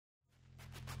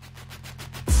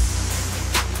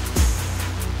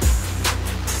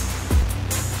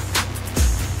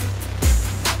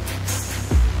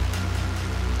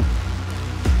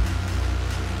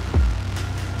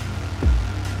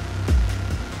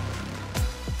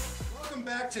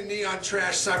to Neon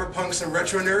Trash, Cyberpunks, and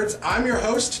Retro Nerds. I'm your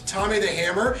host, Tommy the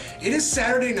Hammer. It is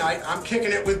Saturday night. I'm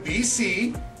kicking it with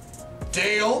BC,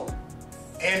 Dale,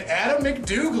 and Adam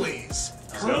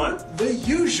McDoogleez. Per the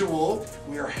usual,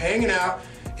 we are hanging out.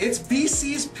 It's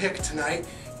BC's pick tonight,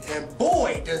 and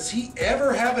boy, does he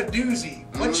ever have a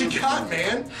doozy. What you got,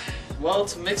 man? Well,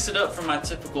 to mix it up from my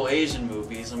typical Asian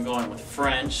movies, I'm going with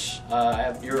French. I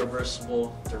have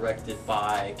Irreversible, directed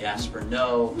by Gaspar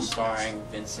Noe, starring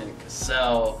Vincent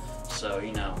Cassel. So,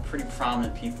 you know, pretty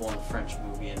prominent people in the French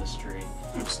movie industry.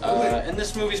 And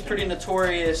this movie's pretty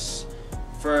notorious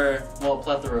for, well, a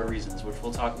plethora of reasons, which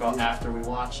we'll talk about after we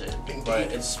watch it. Indeed.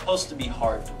 But it's supposed to be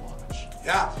hard to watch.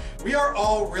 Yeah, we are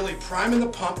all really priming the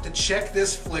pump to check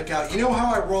this flick out. You know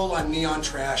how I roll on Neon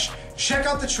Trash. Check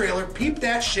out the trailer, peep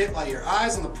that shit, lay your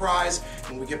eyes on the prize.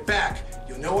 When we get back,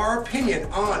 you'll know our opinion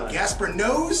on Gaspar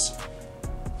Noe's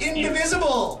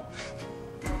Irreversible.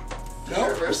 No?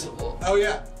 Irreversible. Oh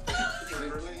yeah.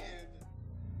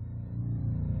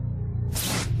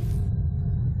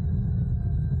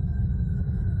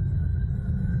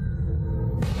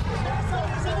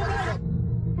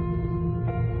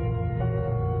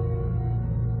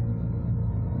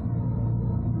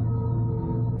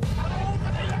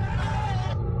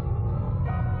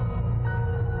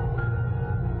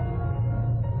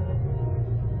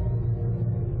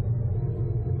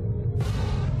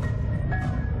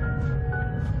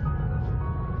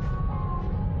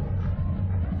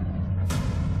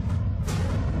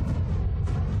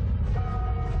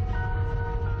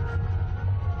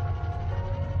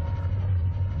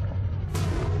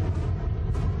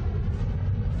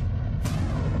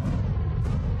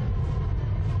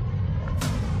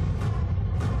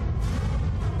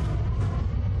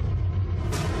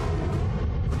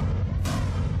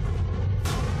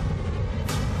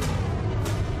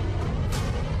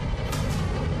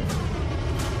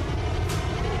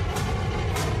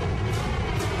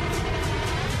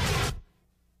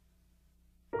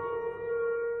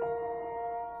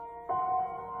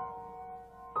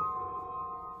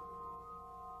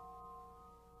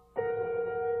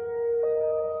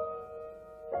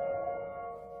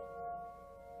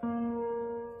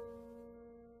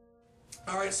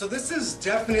 Alright, so this is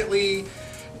definitely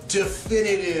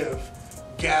definitive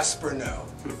Gaspar Noe.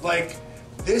 Like,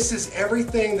 this is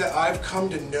everything that I've come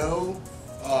to know,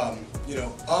 you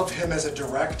know, of him as a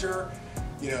director.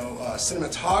 You know,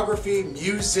 cinematography,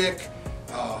 music,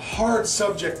 hard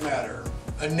subject matter,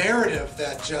 a narrative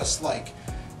that just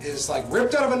is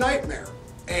ripped out of a nightmare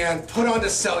and put onto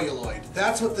celluloid.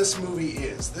 That's what this movie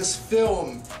is. This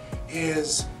film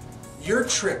is your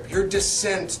trip, your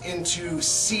descent into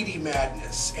seedy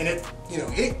madness, and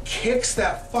it kicks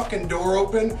that fucking door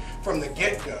open from the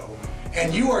get-go,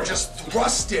 and you are just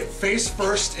thrusted face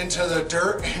first into the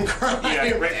dirt and grime.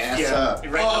 Right in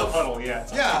the puddle,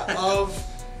 of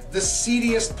the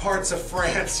seediest parts of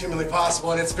France humanly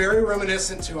possible, and it's very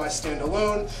reminiscent to I Stand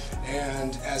Alone.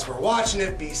 And as we're watching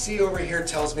it, BC over here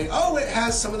tells me, oh, it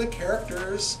has some of the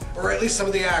characters, or at least some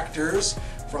of the actors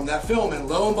from that film, and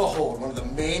lo and behold, one of the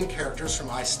main characters from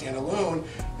I Stand Alone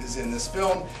is in this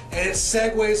film, and it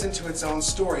segues into its own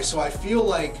story. So I feel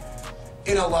like,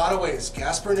 in a lot of ways,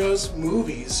 Gaspar Noe's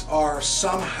movies are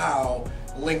somehow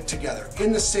linked together,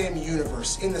 in the same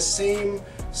universe, in the same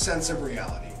sense of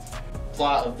reality.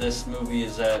 Plot of this movie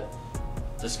is that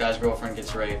this guy's girlfriend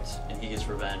gets raped and he gets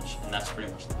revenge, and that's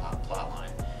pretty much the plot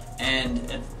line.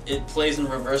 And it plays in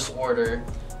reverse order.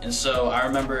 And so I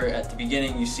remember at the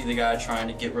beginning, you see the guy trying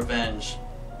to get revenge,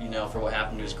 you know, for what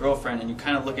happened to his girlfriend, and you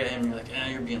kind of look at him and you're like,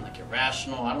 you're being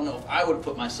irrational. I don't know if I would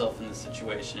put myself in this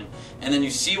situation. And then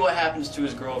you see what happens to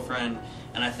his girlfriend,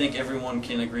 and I think everyone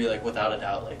can agree, without a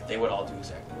doubt, they would all do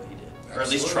exactly what he did. Absolutely. Or at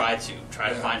least try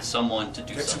to find someone to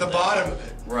do something. Get to the bottom of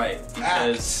it. Right,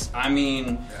 because, I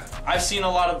mean, I've seen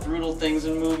a lot of brutal things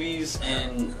in movies,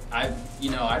 and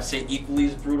I'd say equally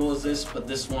as brutal as this, but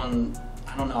this one,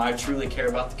 I don't know, I truly care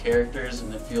about the characters,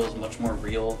 and it feels much more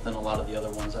real than a lot of the other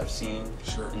ones I've seen.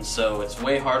 Sure. And so it's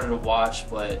way harder to watch,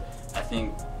 but I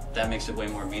think that makes it way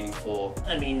more meaningful.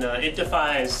 I mean, it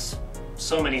defies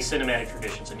so many cinematic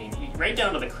traditions. I mean, right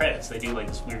down to the credits, they do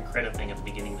this weird credit thing at the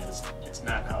beginning that it's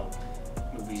not how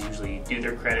movies usually do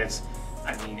their credits.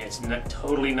 I mean, it's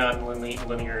totally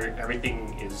non-linear.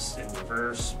 Everything is in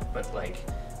reverse, but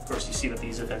of course, you see that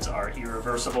these events are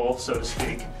irreversible, so to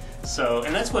speak. So,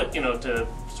 and that's what, to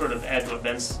sort of add to what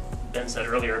Ben said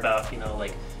earlier about,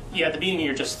 yeah, at the beginning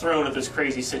you're just thrown at this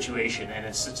crazy situation, and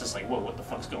it's just like, whoa, what the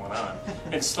fuck's going on?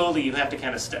 And slowly you have to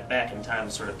kind of step back in time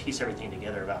and sort of piece everything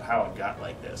together about how it got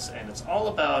like this. And it's all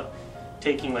about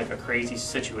taking like a crazy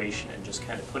situation and just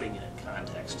kind of putting it in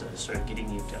context to sort of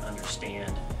getting you to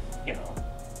understand,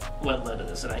 what led to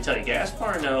this. And I tell you,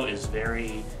 Gaspar Noe is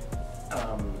very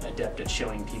adept at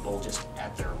showing people just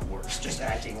at their worst, just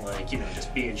acting like, you know,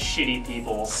 just being shitty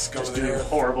people, just doing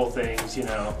horrible things, you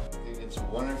know. It's a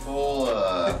wonderful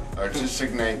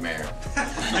artistic nightmare.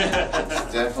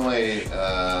 It's definitely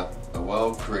a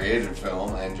well-created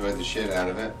film. I enjoyed the shit out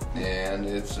of it, and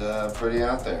it's pretty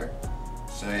out there.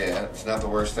 So yeah, it's not the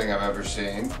worst thing I've ever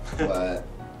seen, but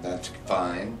that's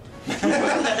fine. You've seen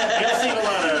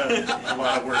a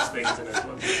lot of worse things in this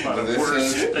one. A lot of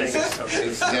worse things.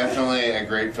 It's definitely a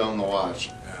great film to watch.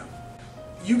 Yeah.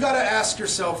 You got to ask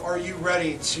yourself, are you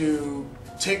ready to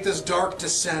take this dark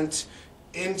descent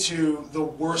into the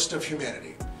worst of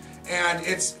humanity? And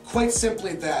it's quite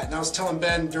simply that. And I was telling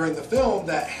Ben during the film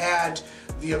that had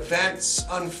the events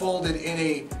unfolded in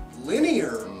a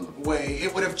linear way,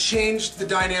 it would have changed the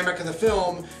dynamic of the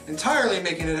film entirely,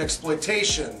 making it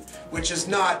exploitation, which is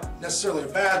not necessarily a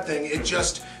bad thing. It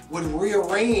just would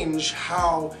rearrange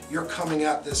how you're coming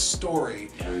at this story.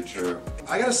 Very true.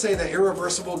 I gotta say that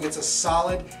Irreversible gets a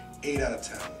solid 8 out of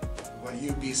 10. What about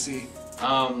you, BC?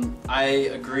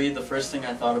 I agree. The first thing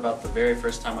I thought about the very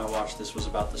first time I watched this was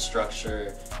about the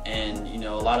structure, and you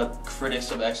know, a lot of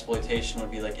critics of exploitation would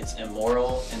be like it's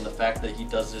immoral, and the fact that he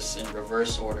does this in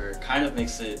reverse order kind of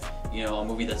makes it, you know, a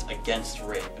movie that's against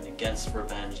rape and against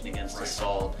revenge and against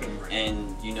assault.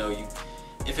 And you know,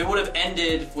 if it would have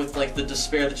ended with like the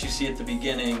despair that you see at the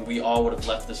beginning, we all would have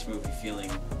left this movie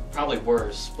feeling probably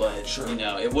worse, but you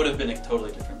know, it would have been a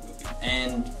totally different movie.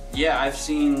 And yeah, I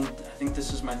think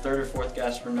this is my third or fourth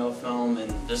Gaspar Noe film,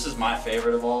 and this is my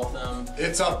favorite of all of them.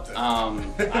 It's up there.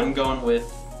 I'm going with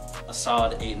a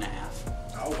solid 8.5.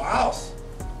 Oh wow,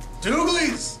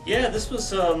 Dooglies! Yeah, this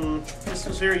was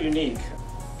very unique.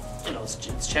 You know,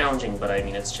 it's challenging, but I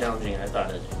mean, it's challenging, and I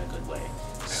thought it in a good way.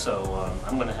 So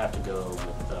I'm gonna have to go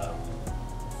with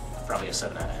probably a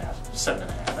 7.5.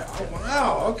 7.5 out of 10. Oh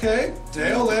wow, okay.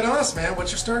 Dale, lay it on us, man.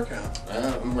 What's your star count?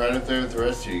 I'm right up there with the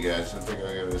rest of you guys. I think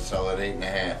I'll give it a solid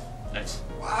 8.5. Nice.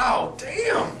 Wow,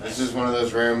 damn! This is one of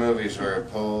those rare movies where it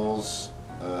pulls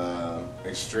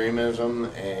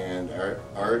extremism and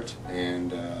art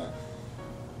and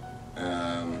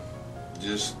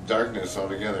just darkness all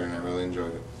together, and I really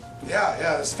enjoyed it.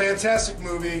 Yeah, it's a fantastic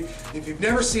movie. If you've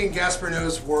never seen Gaspar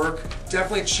Noe's work,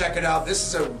 definitely check it out. This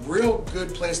is a real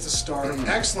good place to start.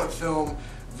 Excellent film,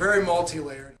 very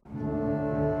multi-layered.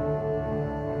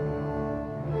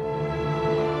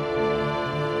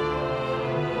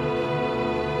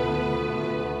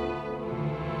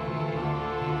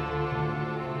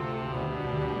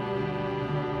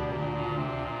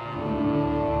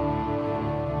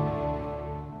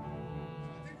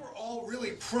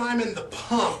 Priming the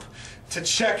pump to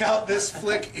check out this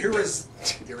flick,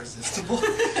 Irresistible.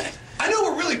 I know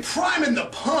we're really priming the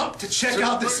pump to check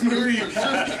out this movie. She's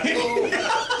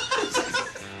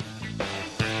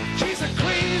a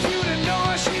crazy, you to know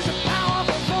her. She's a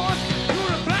powerful force.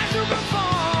 You're a black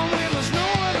uniform with there's no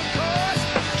other cause.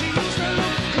 She used to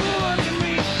look good to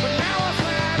me, but now I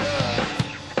find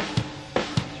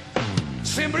her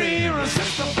simply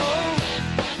irresistible.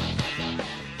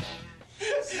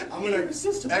 I'm gonna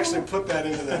actually put that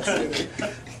into that scene.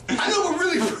 I know we're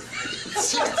really.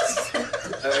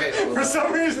 For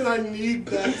some reason, I need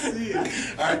that scene.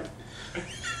 All right.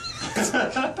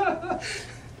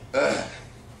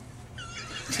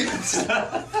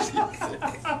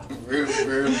 Rude,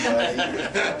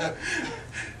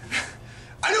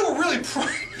 I know we're really.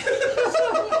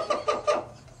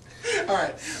 All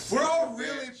right, we're all really.